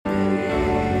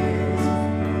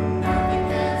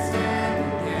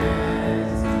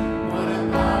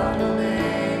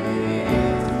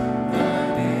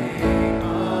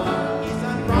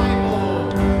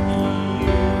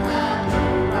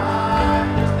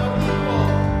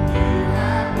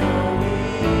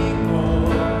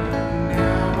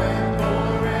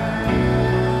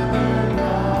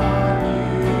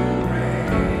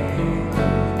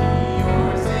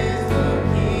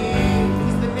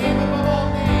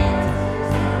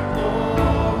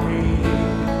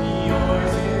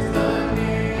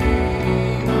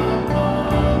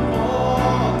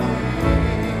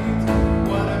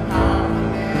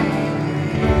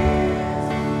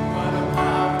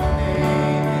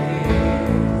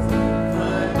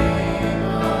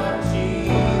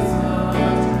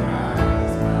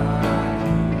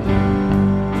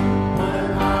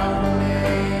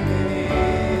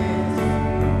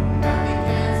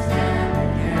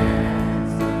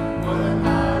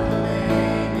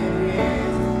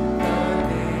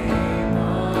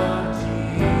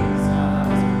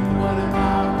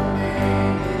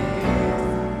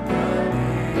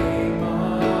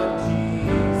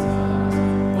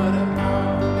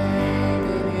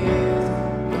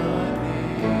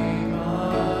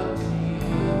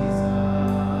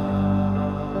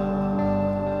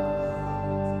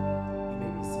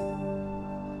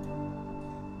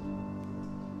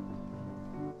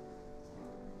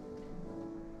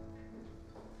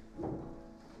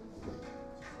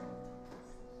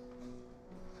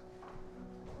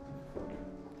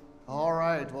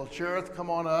Well, Cherith,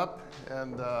 come on up,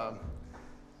 and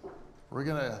we're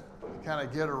going to kind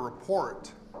of get a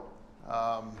report.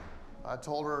 I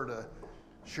told her to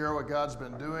share what God's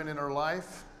been doing in her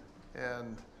life,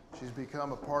 and she's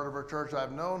become a part of our church.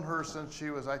 I've known her since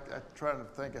she was, I'm trying to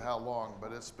think of how long,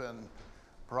 but it's been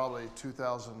probably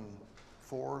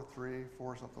 2004,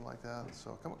 4, something like that.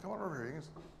 So come on over here. You can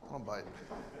come on bite.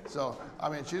 So, I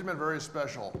mean, she's been very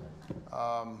special.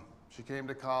 She came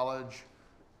to college,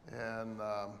 and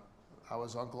I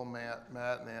was Uncle Matt and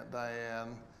Aunt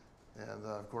Diane, and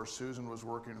of course Susan was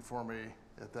working for me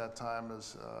at that time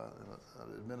as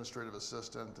an administrative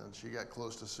assistant, and she got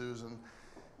close to Susan.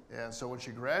 And so when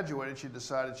she graduated, she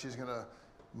decided she's going to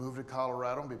move to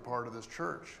Colorado and be part of this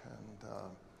church. And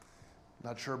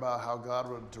not sure about how God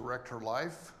would direct her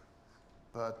life,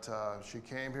 but she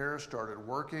came here, started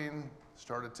working,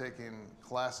 started taking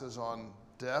classes on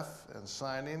deaf and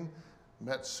signing,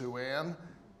 met Sue Ann,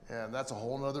 and that's a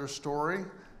whole nother story.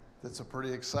 That's a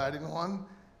pretty exciting one.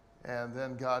 And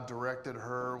then God directed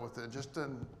her with it just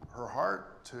in her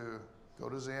heart to go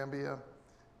to Zambia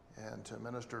and to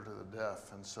minister to the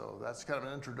deaf. And so that's kind of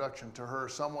an introduction to her,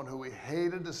 someone who we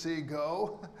hated to see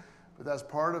go, but that's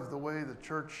part of the way the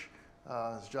church,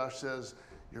 as Josh says,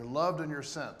 you're loved and you're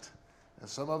sent. And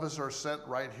some of us are sent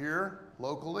right here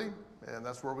locally, and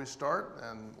that's where we start.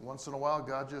 And once in a while,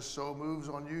 God just so moves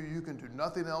on you, you can do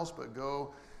nothing else but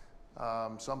go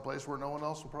someplace where no one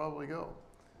else will probably go.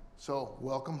 So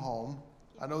welcome home.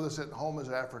 I know this at home is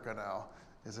Africa now,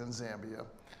 is in Zambia,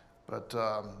 but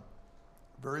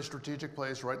very strategic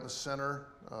place right in the center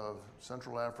of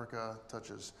Central Africa,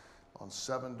 touches on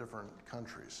 7 different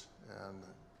countries, and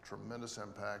tremendous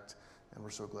impact. And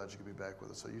we're so glad you could be back with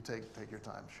us. So you take your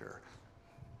time, share.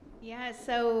 Yeah,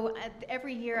 so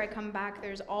every year I come back,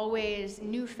 there's always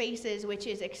new faces, which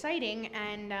is exciting.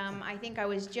 And I think I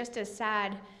was just as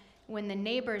sad when the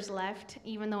neighbors left,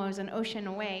 even though I was an ocean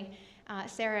away.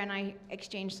 Sarah and I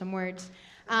exchanged some words.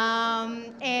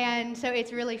 And so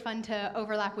it's really fun to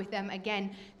overlap with them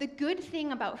again. The good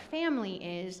thing about family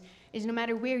is no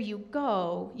matter where you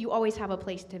go, you always have a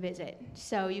place to visit.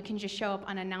 So you can just show up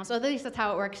unannounced. At least that's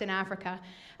how it works in Africa.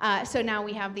 So now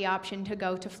we have the option to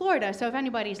go to Florida. So if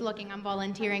anybody's looking, I'm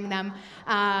volunteering them.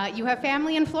 You have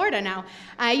family in Florida now.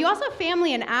 You also have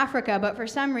family in Africa, but for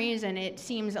some reason it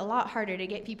seems a lot harder to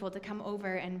get people to come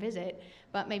over and visit.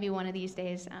 But maybe one of these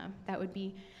days that would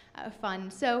be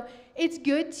fun. So it's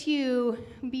good to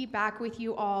be back with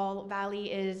you all.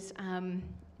 Valley is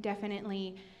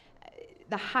definitely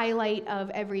the highlight of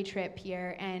every trip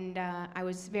here, and I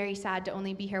was very sad to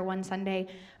only be here one Sunday.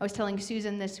 I was telling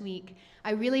Susan this week,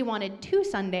 I really wanted 2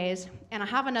 Sundays, and I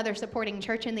have another supporting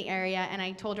church in the area, and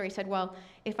I told her, I said, well,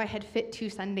 if I had fit 2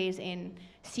 Sundays in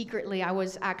secretly, I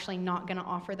was actually not gonna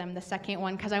offer them the second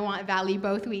one because I want Valley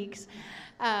both weeks.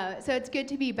 So it's good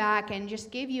to be back and just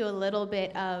give you a little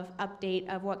bit of update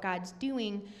of what God's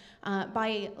doing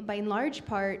by in large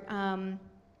part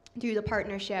through the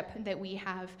partnership that we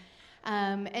have.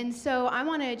 And so I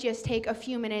want to just take a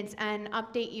few minutes and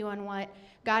update you on what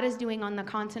God is doing on the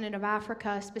continent of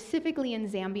Africa, specifically in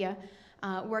Zambia,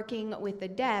 working with the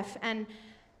deaf. And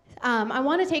I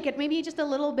want to take it maybe just a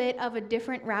little bit of a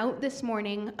different route this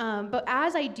morning. But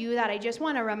as I do that, I just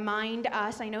want to remind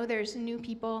us, I know there's new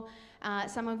people,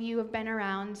 some of you have been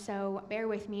around, so bear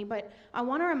with me, but I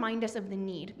want to remind us of the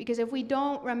need, because if we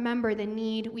don't remember the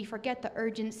need, we forget the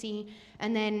urgency,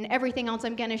 and then everything else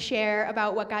I'm going to share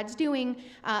about what God's doing,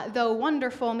 though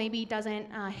wonderful, maybe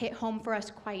doesn't hit home for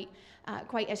us quite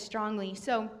as strongly.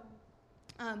 So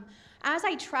as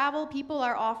I travel, people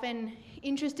are often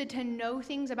interested to know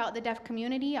things about the deaf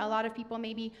community. A lot of people,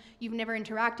 maybe you've never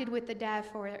interacted with the deaf,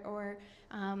 or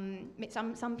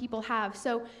some people have.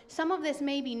 So some of this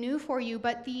may be new for you,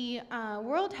 but the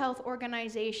World Health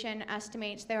Organization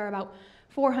estimates there are about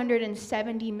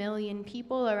 470 million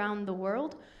people around the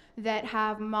world that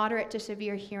have moderate to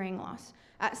severe hearing loss.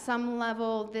 At some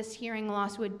level, this hearing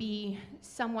loss would be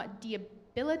somewhat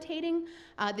debilitating.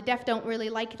 The deaf don't really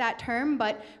like that term,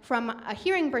 but from a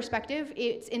hearing perspective,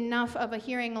 it's enough of a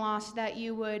hearing loss that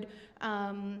you would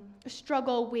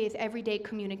struggle with everyday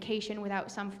communication without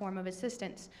some form of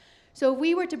assistance. So if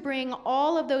we were to bring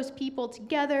all of those people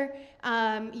together,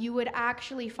 you would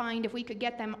actually find, if we could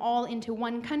get them all into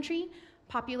one country,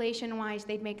 population-wise,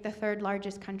 they'd make the 3rd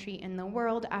largest country in the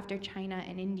world after China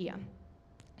and India.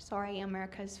 Sorry,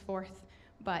 America's 4th.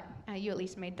 But you at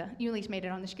least made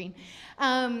it on the screen.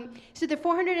 So the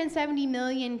 470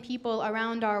 million people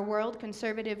around our world,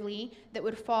 conservatively, that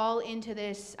would fall into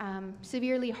this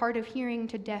severely hard of hearing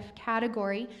to deaf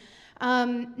category,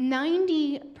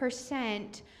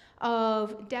 90%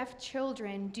 of deaf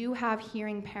children do have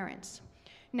hearing parents.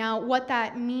 Now, what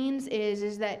that means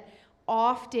is that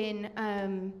often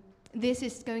this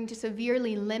is going to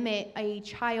severely limit a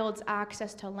child's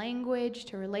access to language,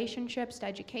 to relationships, to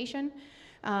education.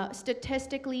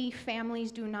 Statistically,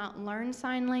 families do not learn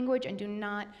sign language and do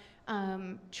not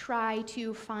try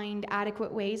to find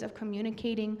adequate ways of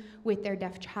communicating with their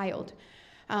deaf child.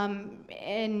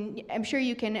 And I'm sure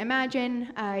you can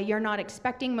imagine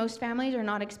most families are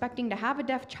not expecting to have a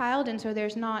deaf child, and so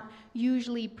there's not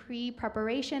usually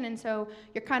pre-preparation, and so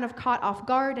you're kind of caught off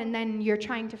guard, and then you're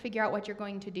trying to figure out what you're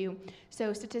going to do.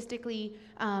 So statistically,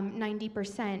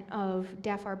 90% of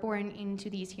deaf are born into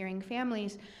these hearing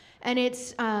families, and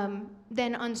it's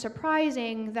then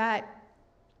unsurprising that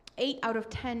 8 out of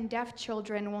 10 deaf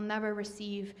children will never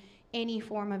receive any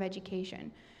form of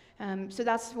education. So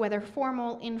that's whether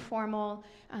formal, informal,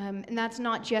 and that's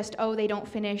not just, they don't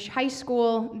finish high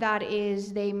school. That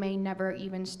is, they may never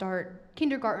even start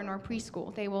kindergarten or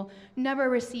preschool. They will never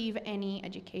receive any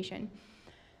education.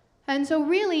 And so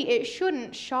really, it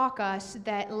shouldn't shock us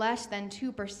that less than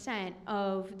 2%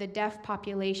 of the deaf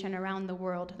population around the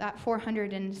world, that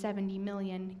 470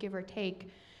 million, give or take,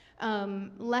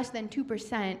 less than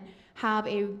 2% have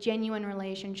a genuine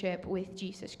relationship with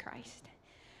Jesus Christ.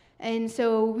 And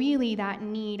so really that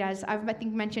need, as I've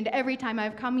mentioned every time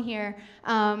I've come here,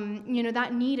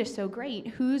 that need is so great.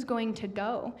 Who's going to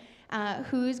go?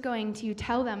 Who's going to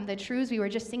tell them the truths we were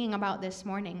just singing about this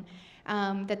morning?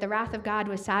 That the wrath of God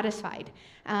was satisfied,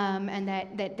 and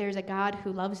that there's a God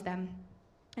who loves them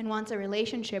and wants a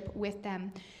relationship with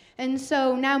them. And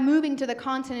so now moving to the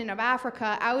continent of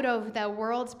Africa, out of the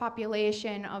world's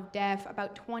population of deaf,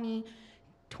 about 20%,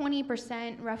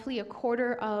 roughly a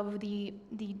quarter of the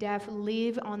deaf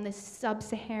live in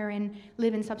sub-Saharan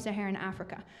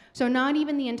Africa. So not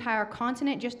even the entire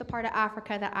continent, just the part of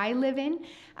Africa that I live in,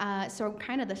 so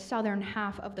kind of the southern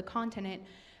half of the continent.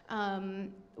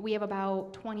 We have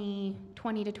about 20 to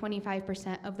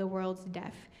 25% of the world's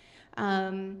deaf.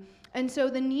 And so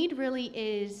the need really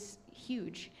is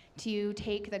huge to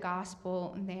take the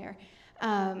gospel there.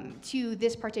 To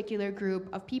this particular group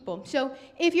of people. So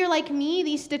if you're like me,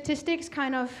 these statistics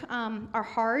kind of are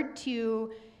hard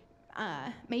to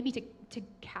maybe to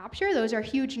capture. Those are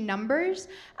huge numbers.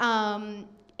 And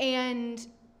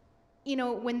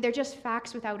when they're just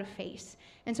facts without a face.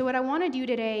 And so what I want to do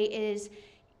today is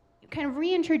kind of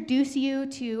reintroduce you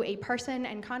to a person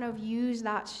and kind of use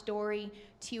that story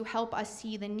to help us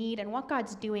see the need and what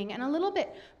God's doing, and a little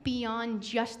bit beyond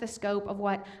just the scope of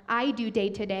what I do day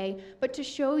to day, but to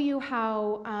show you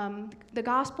how the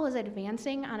gospel is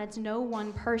advancing, and it's no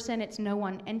one person, it's no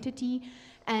one entity,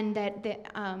 and that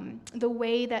the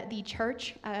way that the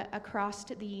church across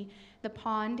the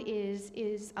pond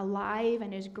is alive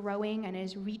and is growing and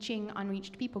is reaching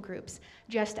unreached people groups,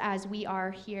 just as we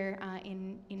are here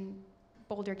in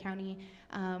Boulder County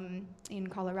in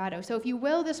Colorado. So if you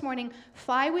will this morning,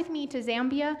 fly with me to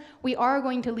Zambia. We are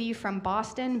going to leave from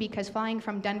Boston because flying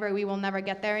from Denver, we will never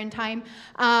get there in time.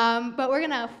 But we're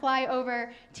going to fly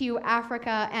over to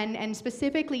Africa and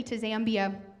specifically to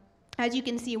Zambia. As you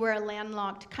can see, we're a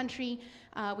landlocked country.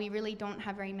 We really don't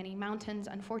have very many mountains,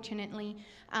 unfortunately,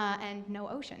 and no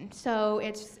ocean. So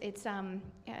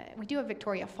we do have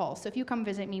Victoria Falls. So if you come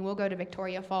visit me, we'll go to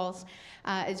Victoria Falls.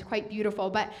 It's quite beautiful.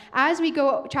 But as we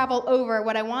travel over,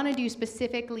 what I want to do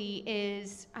specifically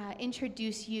is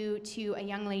introduce you to a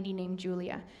young lady named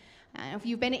Julia. If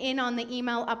you've been in on the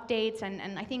email updates,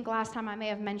 and I think last time I may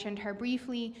have mentioned her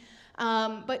briefly,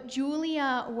 but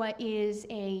Julia is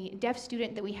a deaf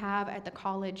student that we have at the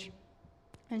college.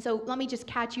 And so let me just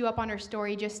catch you up on her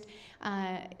story just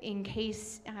in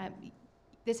case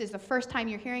this is the first time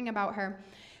you're hearing about her.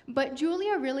 But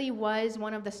Julia really was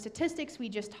one of the statistics we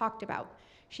just talked about.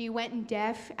 She went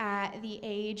deaf at the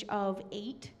age of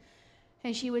 8,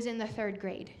 and she was in the 3rd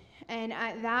grade. And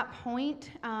at that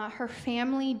point, her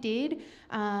family did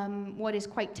what is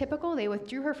quite typical. They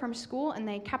withdrew her from school, and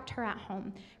they kept her at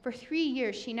home. For 3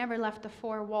 years, she never left the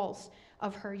 4 walls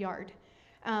of her yard.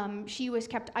 She was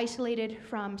kept isolated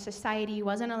from society,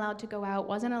 wasn't allowed to go out,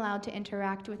 wasn't allowed to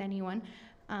interact with anyone.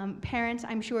 Parents,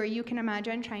 I'm sure you can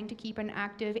imagine trying to keep an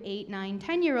active 8, 9,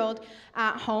 10-year-old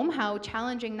at home, how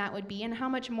challenging that would be, and how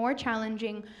much more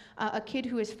challenging a kid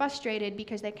who is frustrated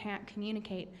because they can't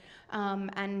communicate,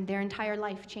 and their entire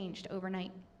life changed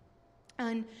overnight.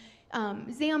 And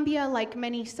Zambia, like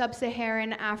many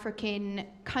sub-Saharan African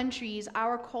countries,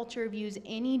 our culture views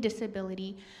any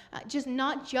disability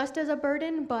not just as a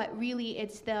burden, but really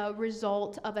it's the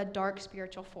result of a dark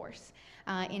spiritual force.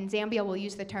 In Zambia, we'll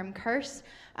use the term curse,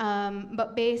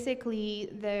 but basically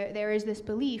there is this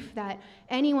belief that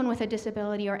anyone with a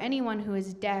disability or anyone who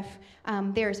is deaf,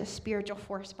 there is a spiritual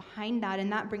force behind that, and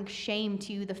that brings shame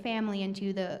to the family and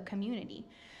to the community.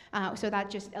 So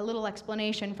that's just a little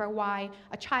explanation for why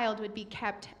a child would be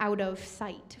kept out of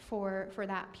sight for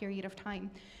that period of time.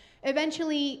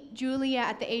 Eventually, Julia,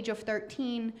 at the age of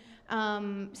 13,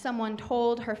 someone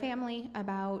told her family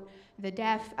about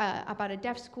about a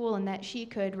deaf school and that she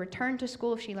could return to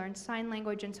school if she learned sign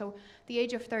language. And so at the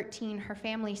age of 13, her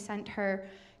family sent her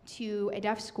to a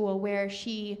deaf school where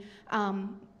she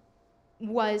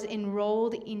was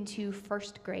enrolled into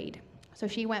first grade. So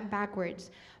she went backwards.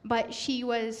 But she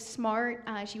was smart,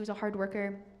 she was a hard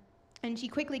worker, and she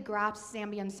quickly grasped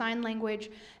Zambian Sign Language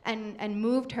and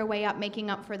moved her way up, making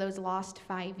up for those lost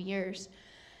 5 years.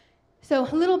 So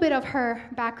a little bit of her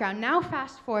background. Now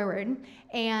fast forward,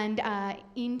 and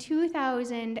in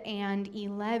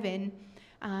 2011,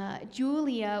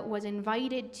 Julia was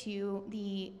invited to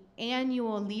the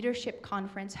annual leadership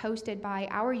conference hosted by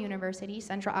our university,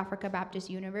 Central Africa Baptist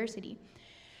University.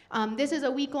 This is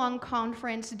a week-long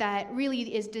conference that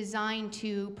really is designed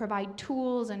to provide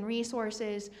tools and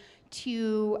resources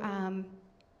to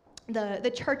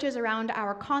the churches around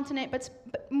our continent, but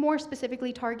more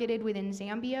specifically targeted within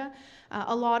Zambia.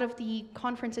 A lot of the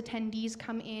conference attendees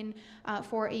come in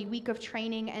for a week of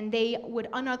training, and they would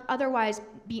otherwise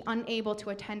be unable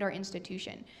to attend our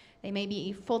institution. They may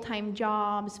be full-time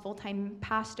jobs, full-time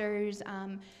pastors,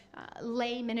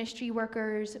 lay ministry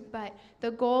workers, but the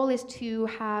goal is to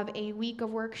have a week of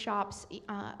workshops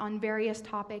on various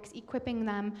topics, equipping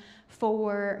them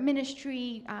for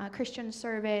ministry, Christian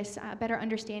service, better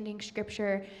understanding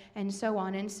scripture, and so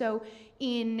on. And so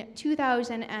in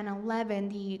 2011,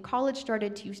 the college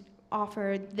started to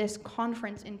offer this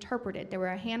conference interpreted. There were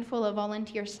a handful of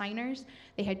volunteer signers.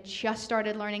 They had just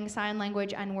started learning sign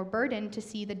language and were burdened to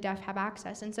see the deaf have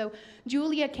access. And so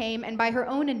Julia came, and by her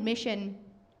own admission,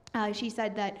 she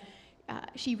said that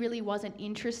she really wasn't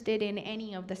interested in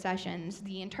any of the sessions.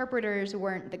 The interpreters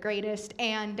weren't the greatest,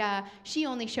 and she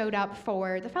only showed up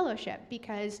for the fellowship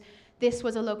because this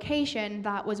was a location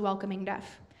that was welcoming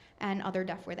deaf, and other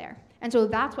deaf were there. And so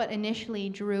that's what initially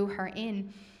drew her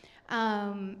in.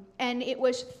 And it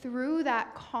was through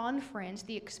that conference,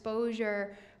 the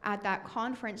exposure at that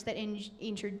conference, that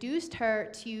introduced her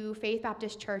to Faith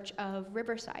Baptist Church of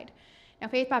Riverside. Now,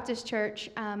 Faith Baptist Church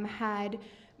had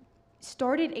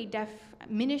started a deaf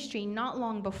ministry not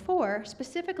long before,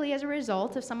 specifically as a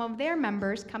result of some of their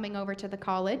members coming over to the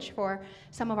college for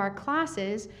some of our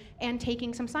classes and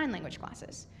taking some sign language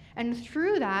classes. And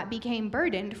through that became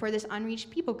burdened for this unreached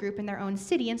people group in their own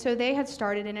city. And so they had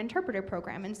started an interpreter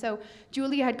program. And so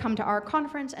Julia had come to our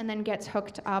conference and then gets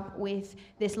hooked up with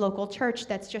this local church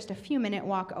that's just a few-minute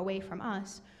walk away from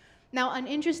us. Now, an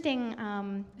interesting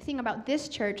thing about this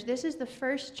church, this is the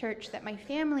first church that my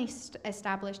family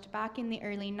established back in the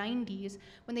early 90s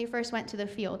when they first went to the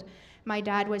field. My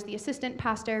dad was the assistant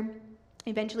pastor,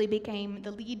 eventually became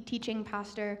the lead teaching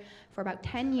pastor for about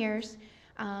 10 years.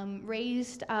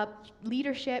 Raised up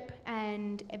leadership,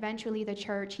 and eventually the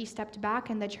church, he stepped back,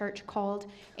 and the church called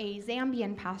a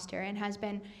Zambian pastor, and has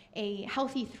been a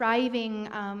healthy, thriving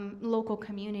local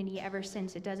community ever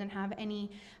since. It doesn't have any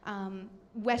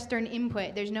Western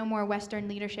input. There's no more Western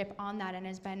leadership on that, and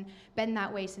has been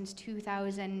that way since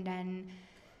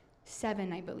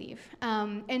 2007, I believe.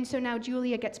 And so now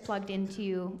Julia gets plugged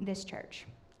into this church.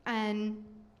 And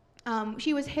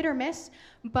she was hit or miss,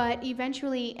 but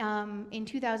eventually in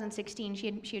 2016,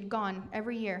 she had gone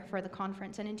every year for the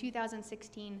conference. And in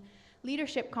 2016,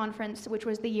 leadership conference, which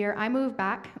was the year I moved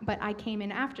back, but I came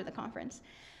in after the conference.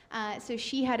 So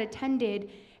she had attended,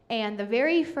 and the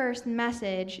very first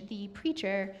message, the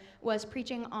preacher was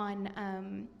preaching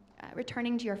on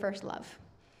returning to your first love.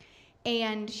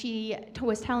 And she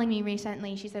was telling me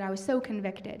recently, she said, I was so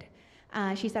convicted.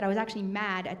 She said, I was actually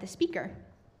mad at the speaker.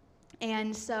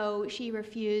 And so she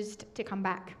refused to come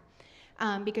back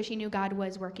because she knew God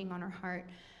was working on her heart.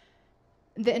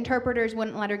 The interpreters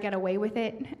wouldn't let her get away with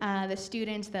it. The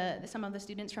students, some of the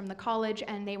students from the college,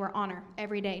 and they were on her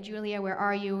every day. Julia, where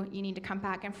are you? You need to come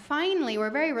back. And finally, we're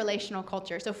a very relational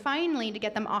culture. So finally, to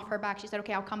get them off her back, she said,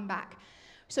 okay, I'll come back.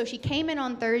 So she came in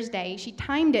on Thursday. She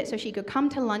timed it so she could come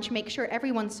to lunch, make sure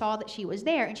everyone saw that she was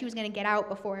there, and she was going to get out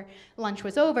before lunch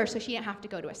was over so she didn't have to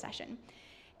go to a session.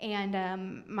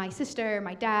 And my sister,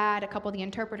 my dad, a couple of the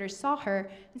interpreters saw her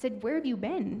and said, "Where have you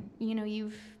been? You know,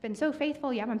 you've been so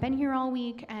faithful, you haven't been here all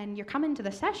week, and you're coming to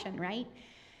the session, right?"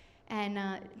 And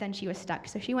then she was stuck.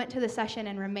 So she went to the session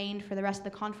and remained for the rest of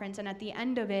the conference, and at the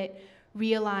end of it,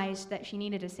 realized that she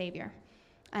needed a Savior,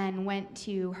 and went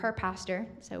to her pastor,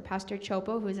 so Pastor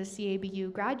Chopo, who is a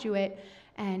CABU graduate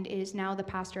and is now the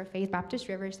pastor of Faith Baptist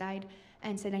Riverside,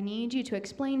 and said, "I need you to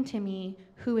explain to me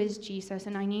who is Jesus,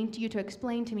 and I need you to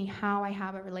explain to me how I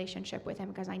have a relationship with him,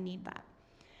 because I need that."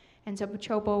 And so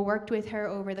Chopo worked with her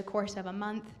over the course of a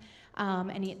month,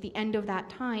 and at the end of that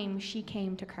time, she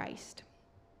came to Christ.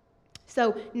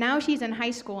 So now she's in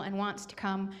high school and wants to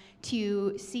come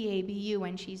to CABU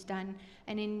when she's done.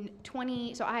 And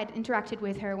so I had interacted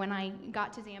with her when I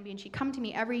got to Zambia, and she'd come to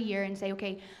me every year and say,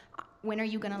 "Okay, when are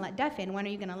you going to let Deaf in? When are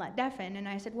you going to let Deaf in?" And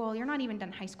I said, "Well, you're not even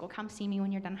done high school. Come see me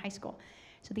when you're done high school."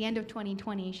 So at the end of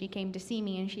 2020, she came to see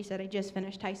me, and she said, "I just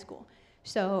finished high school.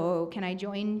 So can I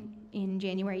join in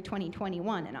January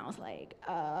 2021? And I was like,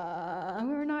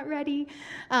 we're not ready.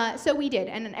 So we did,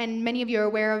 and many of you are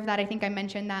aware of that. I think I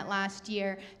mentioned that last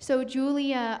year. So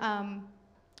Julia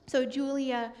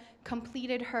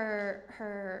completed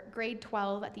her grade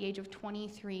 12 at the age of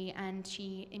 23, and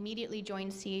she immediately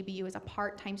joined CABU as a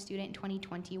part-time student in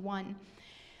 2021.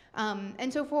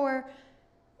 And so for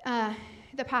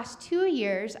the past 2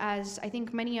 years, as I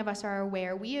think many of us are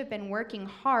aware, we have been working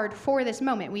hard for this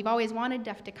moment. We've always wanted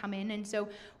Deaf to come in, and so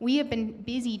we have been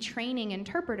busy training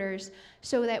interpreters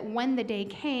so that when the day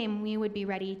came, we would be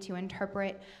ready to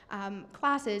interpret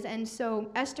classes. And so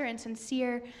Esther and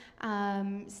Sincere,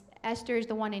 Esther is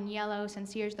the one in yellow,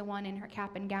 Sincere is the one in her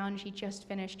cap and gown. She just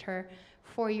finished her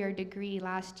 4-year degree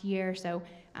last year, so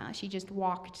she just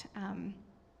walked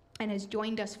and has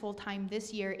joined us full-time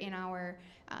this year in our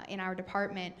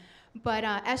department. But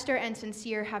Esther and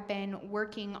Sincere have been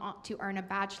working to earn a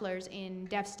bachelor's in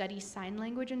Deaf Studies Sign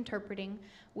Language Interpreting,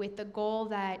 with the goal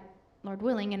that, Lord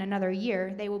willing, in another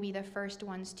year, they will be the first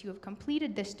ones to have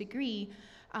completed this degree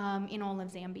in all of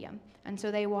Zambia. And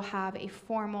so they will have a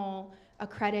formal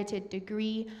accredited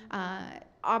degree.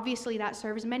 Obviously, that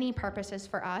serves many purposes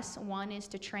for us. One is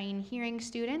to train hearing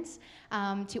students,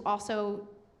 to also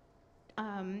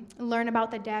learn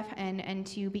about the deaf, and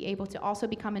to be able to also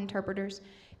become interpreters.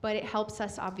 But it helps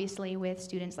us, obviously, with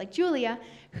students like Julia,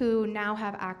 who now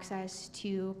have access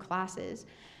to classes.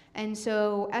 And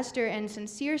so Esther and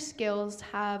Sincere's skills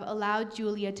have allowed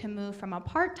Julia to move from a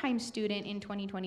part-time student in 2020